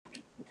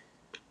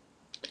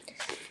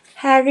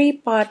Harry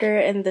Potter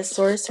and the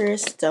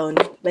Sorcerer's Stone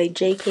by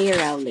J.K.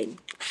 Rowling.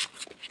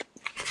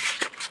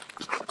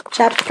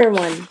 Chapter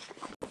 1.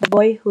 The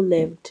Boy Who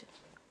Lived.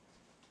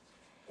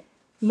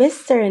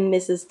 Mr. and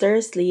Mrs.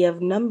 Dursley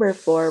of Number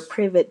 4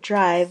 Privet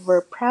Drive were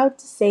proud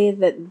to say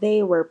that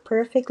they were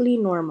perfectly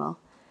normal.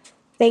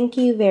 Thank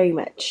you very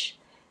much.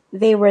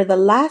 They were the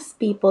last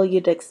people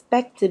you'd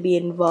expect to be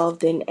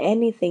involved in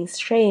anything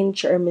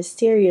strange or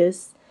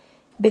mysterious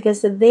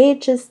because they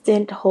just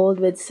didn't hold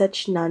with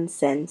such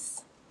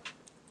nonsense.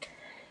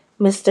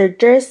 Mr.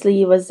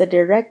 Dursley was the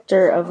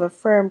director of a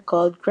firm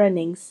called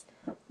Grunnings,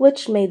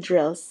 which made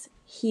drills.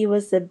 He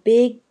was a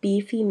big,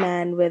 beefy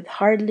man with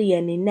hardly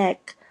any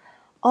neck,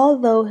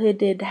 although he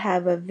did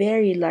have a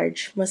very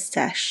large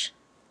mustache.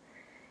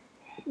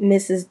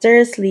 Mrs.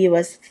 Dursley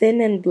was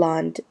thin and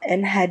blonde,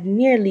 and had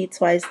nearly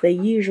twice the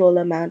usual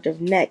amount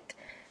of neck,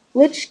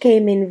 which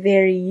came in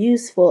very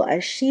useful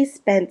as she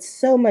spent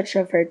so much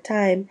of her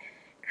time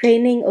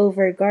craning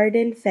over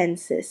garden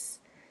fences,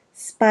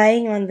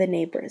 spying on the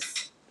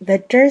neighbors. The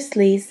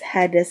Dursleys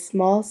had a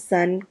small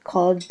son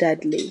called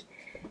Dudley,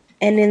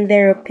 and in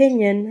their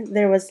opinion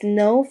there was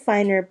no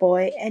finer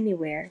boy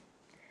anywhere.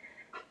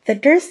 The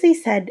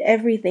Dursleys had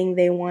everything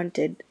they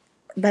wanted,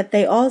 but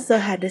they also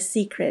had a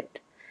secret,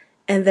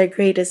 and their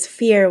greatest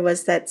fear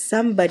was that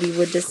somebody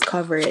would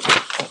discover it.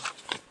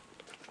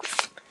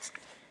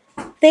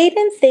 They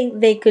didn't think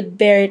they could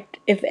bear it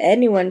if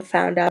anyone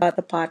found out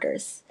the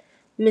Potters.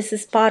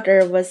 Mrs.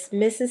 Potter was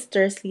Mrs.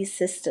 Dursley's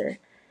sister,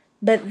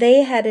 but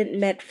they hadn't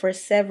met for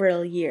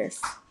several years.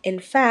 In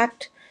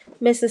fact,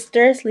 Mrs.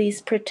 Dursley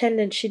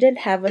pretended she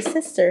didn't have a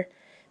sister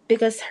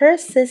because her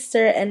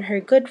sister and her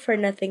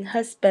good-for-nothing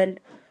husband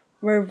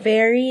were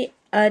very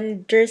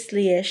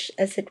un-Dursleyish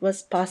as it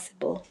was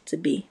possible to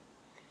be.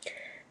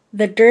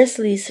 The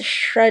Dursleys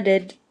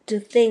shuddered to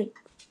think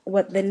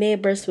what the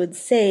neighbors would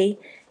say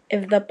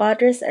if the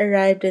Potters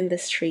arrived in the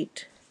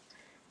street.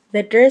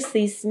 The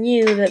Dursleys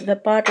knew that the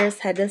Potters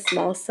had a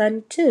small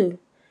son too,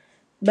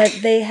 but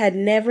they had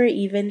never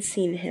even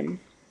seen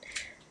him.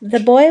 The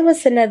boy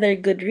was another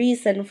good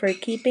reason for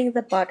keeping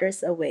the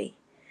Potters away.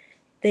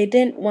 They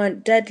didn't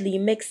want Dudley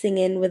mixing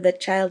in with a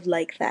child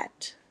like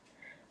that.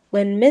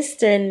 When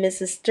Mr. and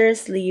Mrs.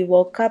 Dursley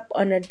woke up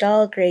on a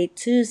dull gray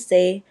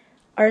Tuesday,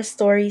 our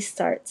story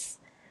starts.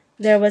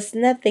 There was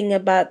nothing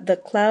about the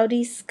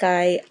cloudy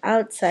sky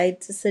outside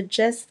to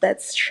suggest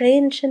that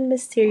strange and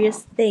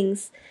mysterious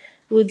things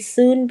would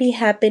soon be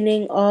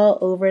happening all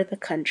over the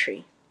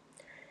country.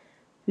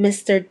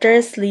 Mr.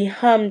 Dursley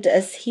hummed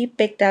as he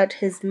picked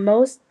out his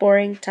most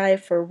boring tie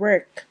for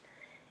work,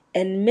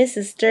 and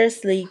Mrs.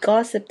 Dursley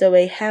gossiped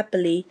away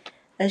happily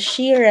as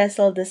she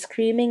wrestled the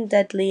screaming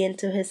Dudley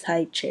into his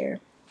high chair.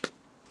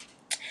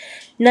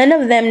 None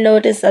of them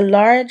noticed a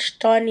large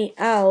tawny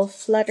owl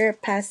flutter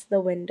past the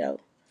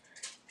window.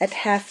 At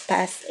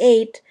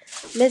 8:30,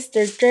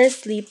 Mr.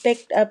 Dursley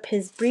picked up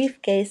his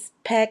briefcase,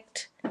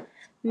 pecked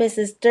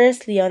Mrs.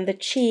 Dursley on the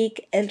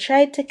cheek, and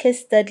tried to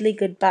kiss Dudley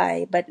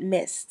goodbye, but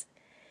missed,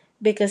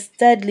 because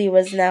Dudley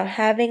was now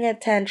having a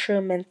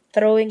tantrum and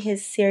throwing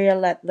his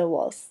cereal at the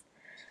walls.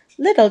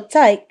 "Little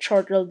tyke,"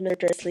 chortled Mr.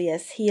 Dursley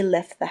as he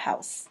left the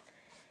house.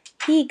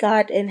 He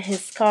got in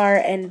his car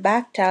and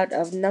backed out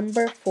of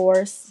Number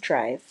 4's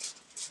drive.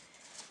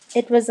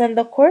 It was on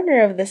the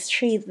corner of the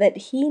street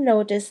that he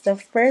noticed the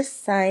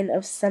first sign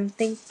of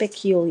something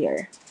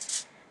peculiar.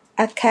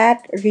 A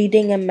cat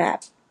reading a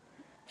map.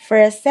 For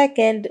a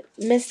second,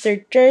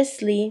 Mr.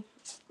 Dursley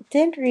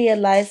didn't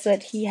realize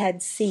what he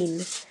had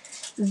seen.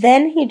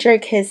 Then he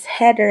jerked his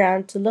head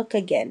around to look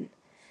again.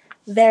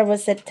 There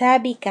was a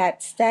tabby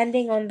cat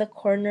standing on the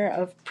corner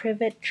of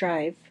Privet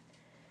Drive.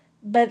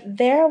 But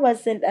there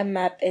wasn't a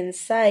map in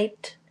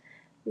sight.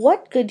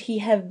 What could he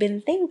have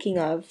been thinking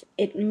of?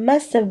 It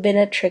must have been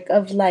a trick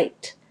of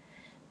light.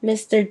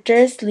 Mr.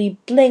 Dursley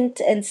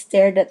blinked and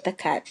stared at the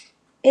cat.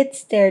 It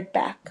stared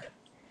back.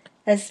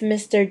 As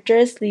Mr.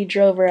 Dursley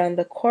drove around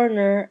the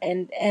corner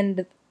and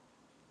ended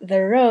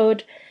the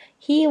road,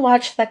 he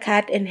watched the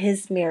cat in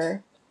his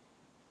mirror.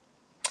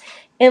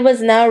 It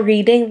was now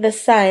reading the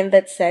sign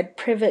that said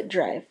Privet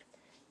Drive.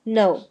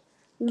 No,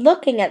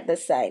 looking at the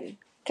sign.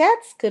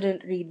 Cats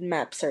couldn't read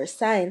maps or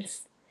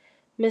signs.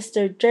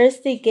 Mr.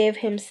 Dursley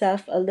gave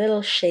himself a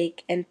little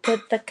shake and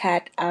put the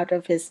cat out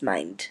of his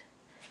mind.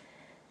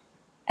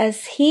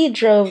 As he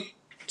drove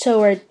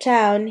toward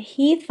town,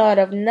 he thought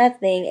of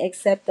nothing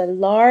except the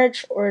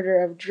large order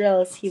of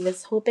drills he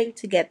was hoping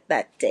to get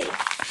that day.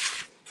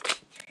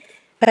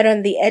 But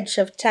on the edge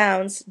of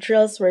towns,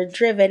 drills were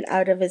driven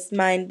out of his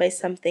mind by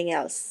something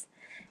else.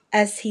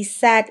 As he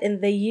sat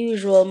in the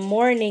usual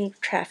morning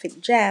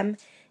traffic jam,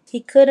 he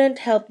couldn't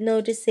help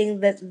noticing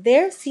that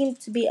there seemed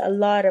to be a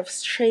lot of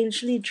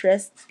strangely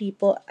dressed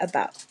people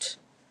about.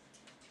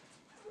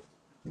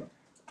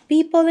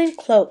 People in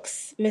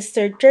cloaks.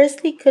 Mr.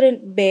 Dursley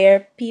couldn't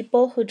bear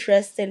people who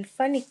dressed in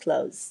funny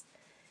clothes.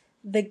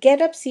 The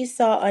get-ups he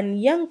saw on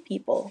young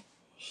people.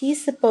 He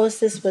supposed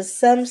this was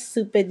some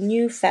stupid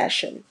new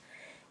fashion.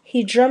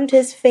 He drummed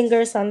his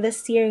fingers on the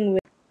steering wheel.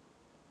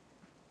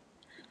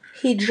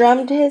 He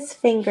drummed his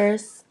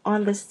fingers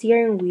on the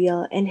steering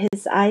wheel, and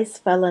his eyes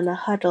fell on a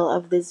huddle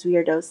of these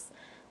weirdos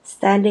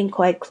standing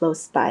quite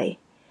close by.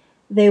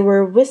 They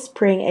were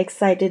whispering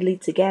excitedly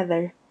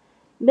together.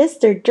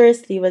 Mr.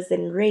 Dursley was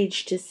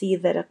enraged to see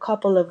that a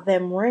couple of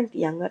them weren't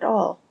young at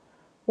all.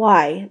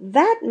 Why,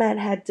 that man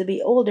had to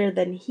be older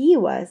than he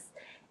was,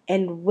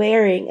 and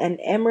wearing an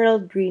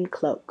emerald green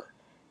cloak.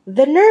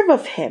 The nerve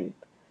of him!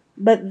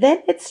 But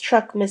then it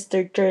struck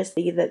Mr.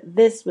 Dursley that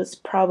this was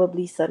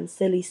probably some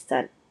silly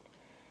stunt.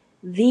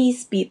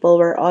 These people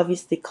were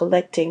obviously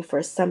collecting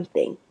for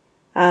something.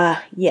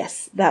 Ah,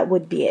 yes, that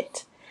would be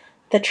it.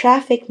 The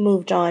traffic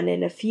moved on,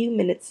 and a few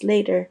minutes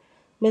later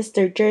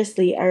Mr.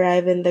 Dursley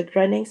arrived in the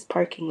Grunnings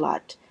parking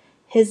lot,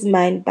 his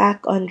mind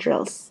back on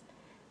drills.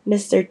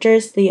 Mr.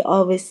 Dursley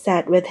always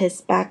sat with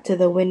his back to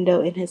the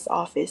window in his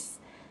office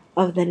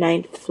of the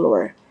ninth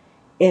floor.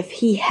 If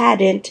he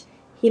hadn't,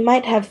 he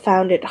might have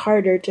found it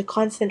harder to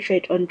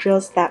concentrate on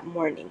drills that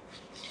morning.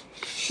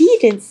 He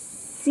didn't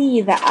see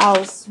the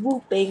owl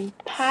swooping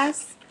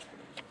past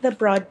the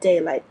broad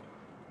daylight,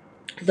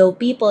 though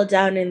people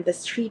down in the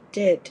street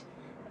did.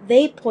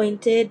 They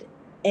pointed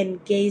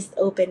and gazed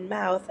open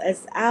mouthed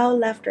as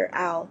owl after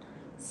owl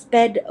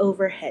sped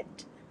overhead.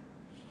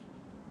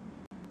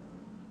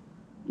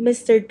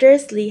 Mr.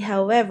 Dursley,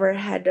 however,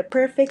 had a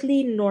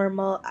perfectly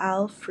normal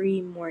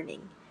owl-free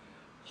morning.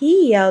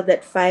 He yelled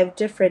at 5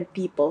 different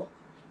people.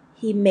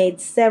 He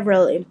made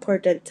several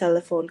important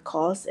telephone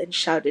calls and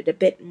shouted a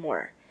bit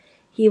more.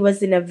 He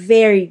was in a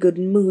very good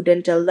mood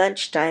until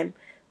lunchtime,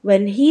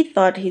 when he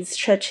thought he'd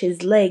stretch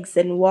his legs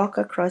and walk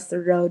across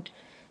the road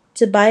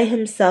to buy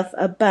himself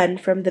a bun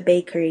from the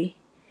bakery.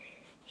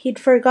 He'd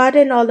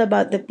forgotten all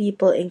about the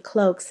people in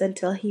cloaks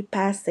until he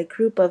passed a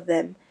group of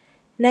them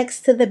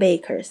next to the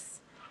baker's.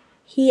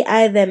 He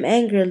eyed them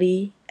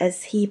angrily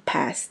as he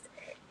passed.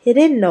 He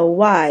didn't know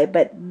why,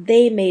 but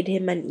they made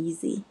him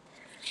uneasy.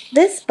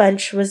 This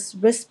bunch was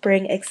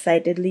whispering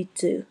excitedly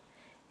too,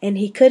 and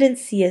he couldn't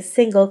see a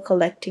single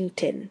collecting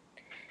tin.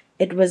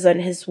 It was on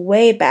his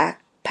way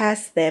back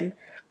past them,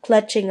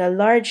 clutching a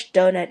large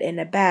doughnut in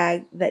a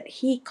bag, that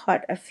he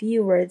caught a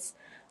few words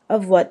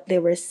of what they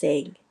were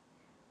saying.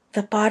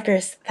 The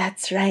Potters,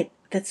 that's right,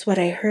 that's what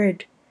I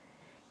heard.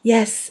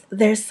 Yes,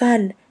 their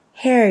son,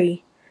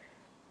 Harry.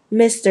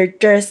 Mr.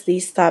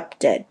 Dursley stopped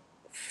dead.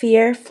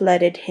 Fear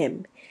flooded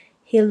him.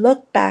 He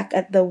looked back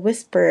at the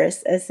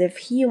whisperers as if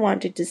he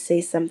wanted to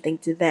say something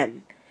to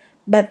them,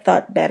 but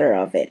thought better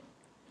of it.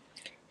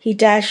 He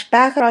dashed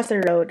back across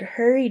the road,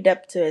 hurried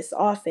up to his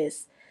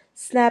office,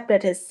 snapped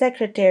at his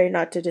secretary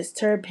not to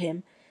disturb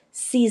him,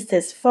 seized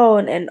his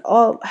phone, and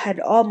had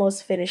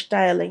almost finished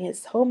dialing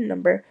his home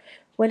number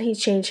when he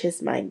changed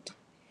his mind.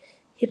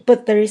 He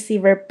put the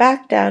receiver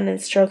back down and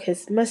stroked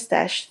his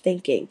mustache,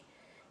 thinking.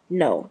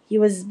 No, he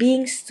was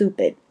being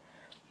stupid.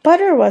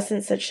 Potter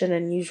wasn't such an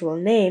unusual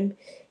name.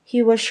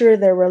 He was sure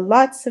there were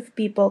lots of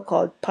people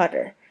called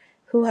Potter,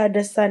 who had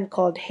a son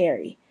called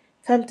Harry.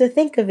 Come to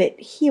think of it,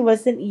 he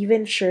wasn't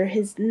even sure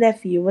his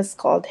nephew was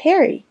called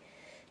Harry.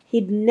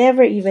 He'd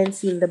never even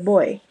seen the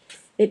boy.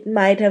 It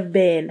might have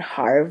been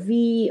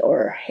Harvey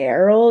or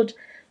Harold.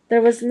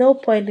 There was no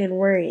point in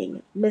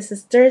worrying.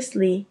 Mrs.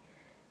 Dursley,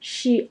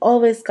 she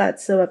always got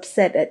so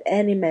upset at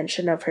any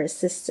mention of her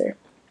sister.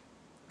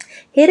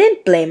 He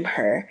didn't blame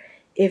her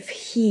if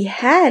he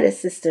had a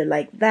sister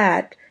like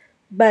that,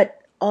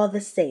 but all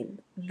the same,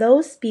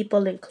 those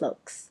people in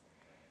cloaks.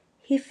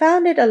 He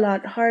found it a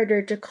lot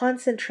harder to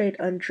concentrate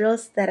on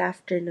drills that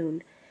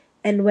afternoon,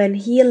 and when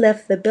he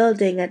left the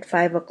building at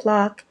 5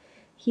 o'clock,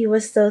 he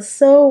was still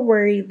so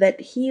worried that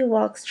he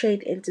walked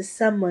straight into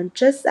someone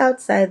just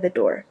outside the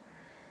door.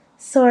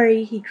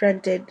 Sorry, he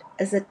grunted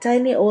as a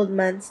tiny old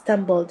man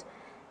stumbled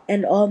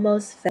and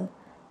almost fell.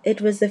 It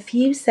was a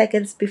few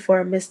seconds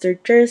before Mr.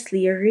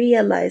 Dursley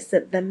realized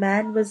that the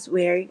man was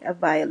wearing a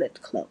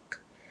violet cloak.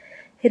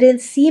 He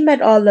didn't seem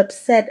at all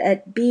upset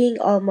at being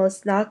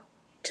almost knocked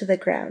to the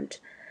ground.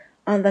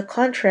 On the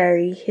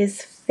contrary,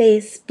 his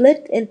face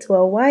split into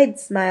a wide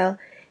smile,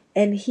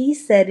 and he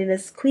said in a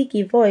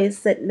squeaky voice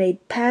that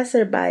made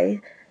passersby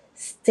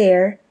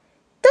stare,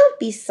 "Don't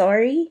be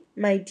sorry,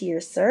 my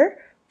dear sir,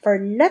 for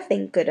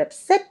nothing could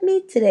upset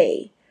me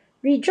today.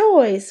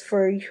 Rejoice,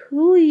 for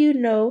who you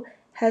know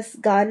has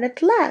gone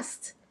at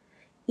last.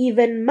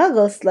 Even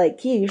muggles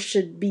like you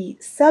should be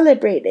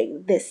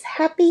celebrating this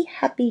happy,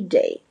 happy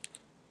day."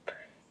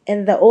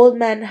 And the old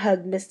man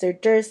hugged Mr.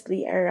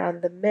 Dursley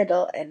around the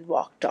middle and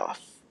walked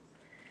off.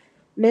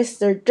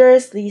 Mr.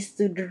 Dursley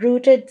stood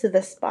rooted to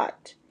the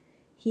spot.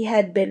 He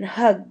had been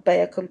hugged by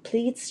a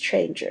complete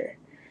stranger.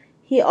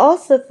 He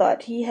also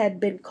thought he had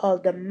been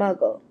called a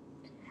muggle,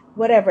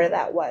 whatever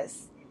that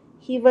was.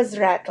 He was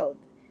rattled.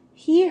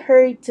 He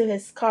hurried to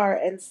his car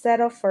and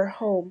set off for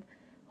home,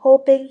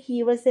 hoping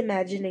he was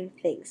imagining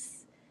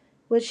things,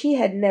 which he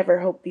had never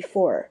hoped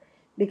before,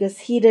 because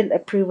he didn't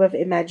approve of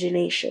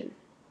imagination.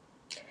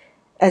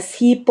 As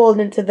he pulled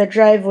into the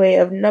driveway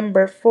of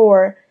number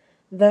 4,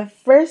 the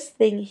first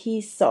thing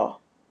he saw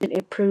didn't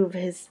improve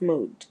his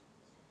mood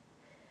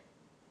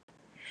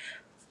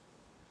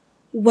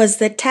was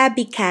the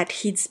tabby cat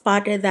he'd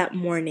spotted that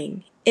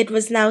morning. It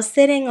was now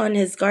sitting on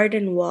his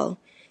garden wall.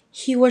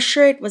 He was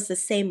sure it was the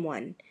same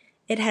one.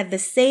 It had the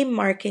same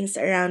markings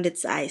around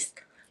its eyes.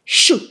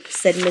 Shoo!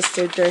 Said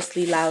Mr.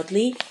 Dursley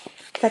loudly.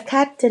 The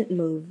cat didn't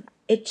move.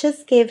 It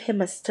just gave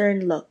him a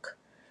stern look.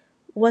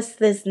 Was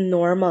this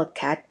normal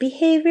cat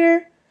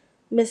behavior?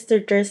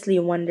 Mr. Dursley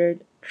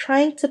wondered,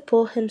 trying to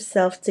pull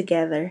himself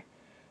together.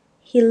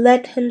 He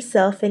let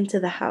himself into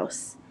the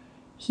house.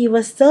 He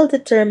was still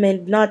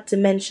determined not to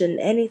mention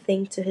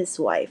anything to his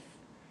wife.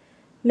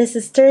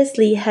 Mrs.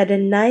 Dursley had a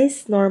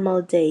nice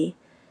normal day.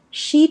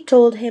 She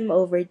told him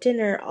over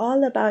dinner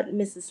all about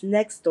Mrs.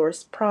 Next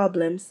Door's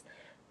problems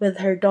with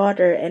her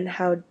daughter and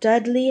how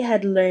Dudley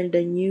had learned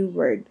a new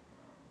word,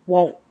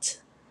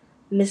 won't.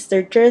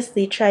 Mr.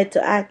 Dursley tried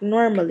to act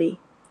normally.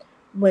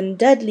 When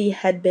Dudley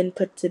had been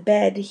put to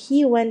bed,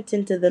 he went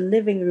into the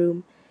living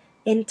room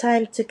in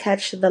time to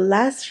catch the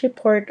last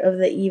report of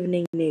the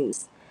evening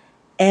news.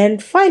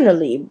 And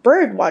finally,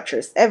 bird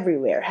watchers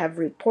everywhere have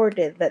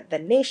reported that the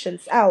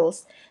nation's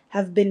owls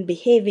have been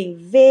behaving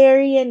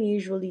very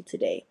unusually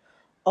today.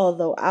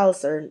 Although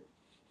owls are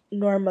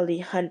normally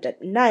hunt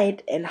at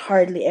night and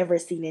hardly ever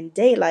seen in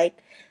daylight,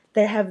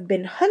 there have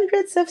been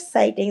hundreds of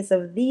sightings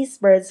of these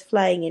birds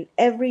flying in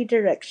every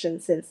direction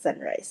since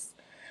sunrise.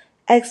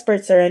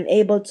 Experts are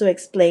unable to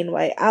explain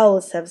why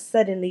owls have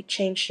suddenly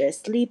changed their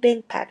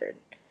sleeping pattern.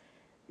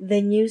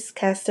 The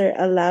newscaster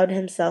allowed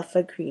himself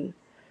a grin.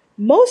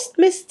 Most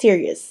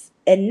mysterious.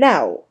 And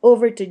now,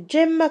 over to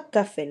Jim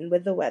McGuffin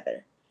with the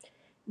weather.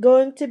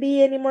 Going to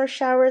be any more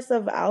showers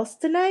of owls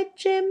tonight,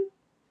 Jim?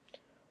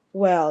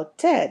 Well,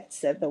 Ted,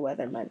 said the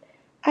weatherman,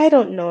 I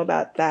don't know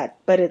about that,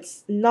 but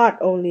it's not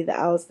only the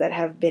owls that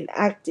have been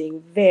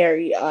acting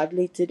very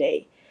oddly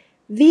today.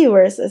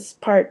 Viewers as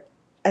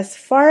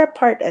far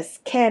apart as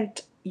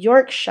Kent,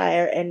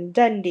 Yorkshire, and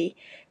Dundee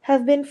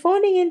have been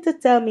phoning in to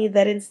tell me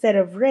that instead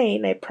of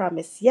rain I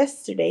promised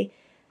yesterday,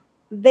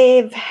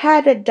 they've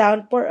had a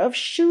downpour of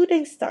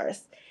shooting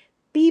stars.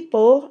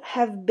 People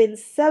have been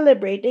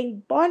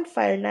celebrating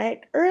bonfire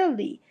night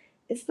early.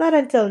 It's not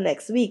until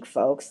next week,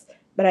 folks,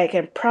 but I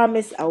can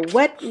promise a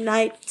wet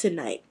night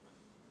tonight.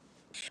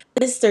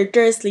 Mr.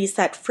 Dursley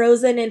sat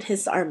frozen in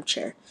his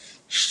armchair.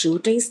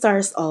 Shooting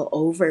stars all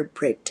over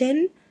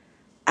Britain?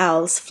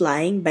 Owls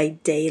flying by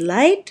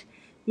daylight?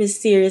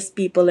 Mysterious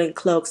people in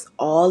cloaks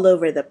all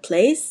over the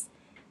place?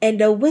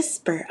 And a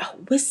whisper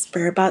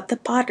about the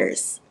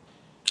Potters.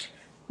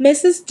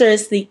 Mrs.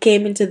 Dursley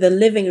came into the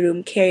living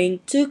room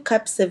carrying 2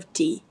 cups of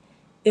tea.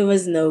 It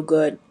was no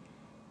good.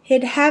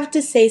 He'd have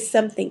to say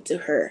something to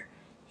her.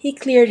 He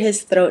cleared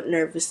his throat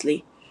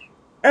nervously.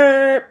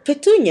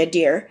 Petunia,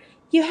 dear,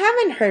 you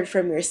haven't heard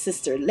from your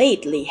sister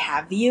lately,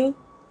 have you?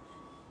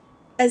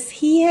 As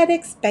he had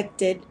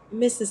expected,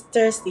 Mrs.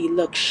 Dursley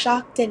looked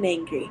shocked and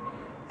angry.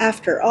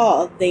 After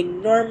all, they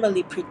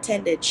normally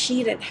pretended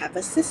she didn't have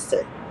a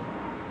sister.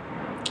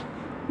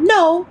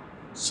 No,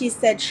 she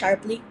said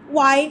sharply.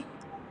 Why?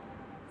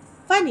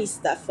 Funny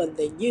stuff on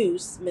the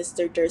news,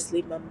 Mr.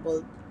 Dursley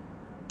mumbled.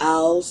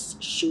 Owls,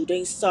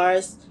 shooting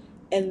stars,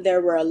 and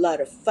there were a lot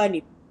of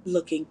funny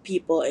looking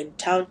people in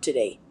town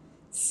today.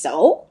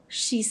 So?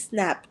 She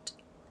snapped.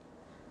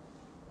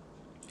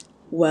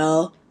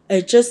 Well, I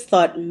just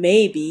thought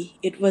maybe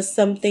it was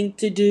something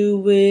to do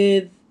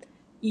with,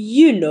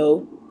 you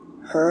know,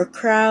 her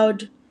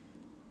crowd.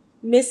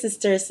 Mrs.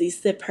 Dursley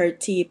sipped her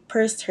tea,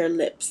 pursed her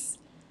lips.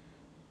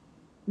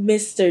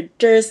 Mr.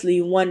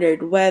 Dursley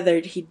wondered whether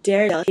he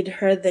dared tell he'd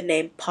heard the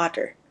name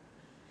Potter.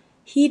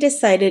 He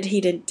decided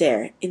he didn't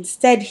dare.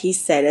 Instead, he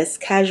said as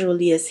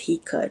casually as he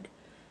could,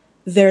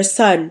 Their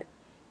son.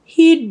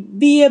 He'd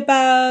be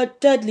about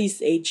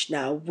Dudley's age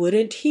now,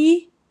 wouldn't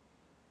he?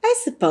 I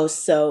suppose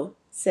so,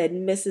 said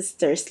Mrs.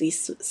 Dursley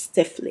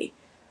stiffly.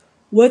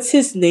 What's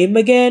his name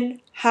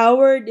again?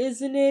 Howard,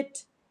 isn't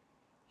it?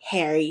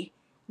 Harry.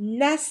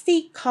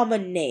 Nasty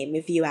common name,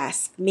 if you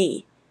ask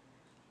me.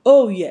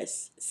 Oh,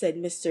 yes, said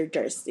Mr.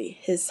 Dursley,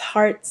 his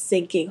heart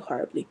sinking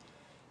horribly.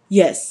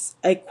 Yes,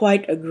 I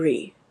quite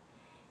agree.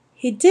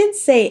 He didn't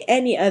say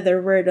any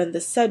other word on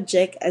the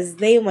subject as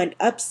they went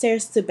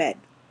upstairs to bed.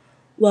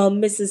 While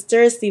Mrs.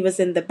 Dursley was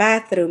in the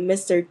bathroom,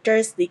 Mr.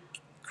 Dursley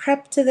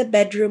crept to the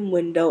bedroom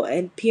window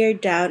and peered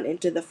down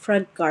into the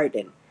front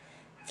garden.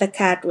 The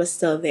cat was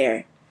still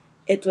there.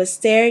 It was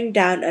staring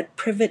down at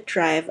Privet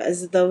Drive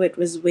as though it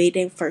was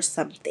waiting for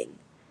something.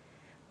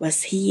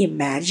 Was he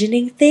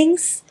imagining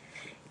things?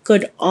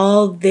 Could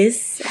all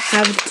this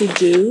have to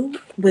do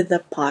with the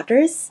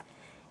Potters?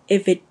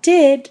 If it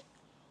did,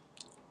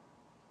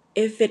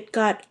 if it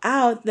got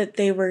out that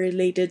they were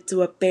related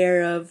to a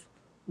pair of,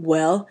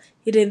 well,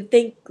 he didn't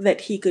think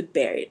that he could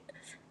bear it.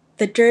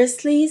 The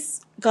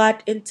Dursleys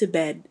got into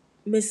bed.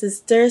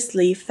 Mrs.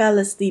 Dursley fell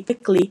asleep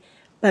quickly,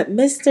 but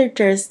Mr.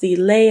 Dursley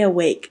lay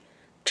awake,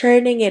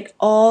 turning it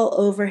all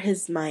over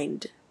his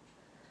mind.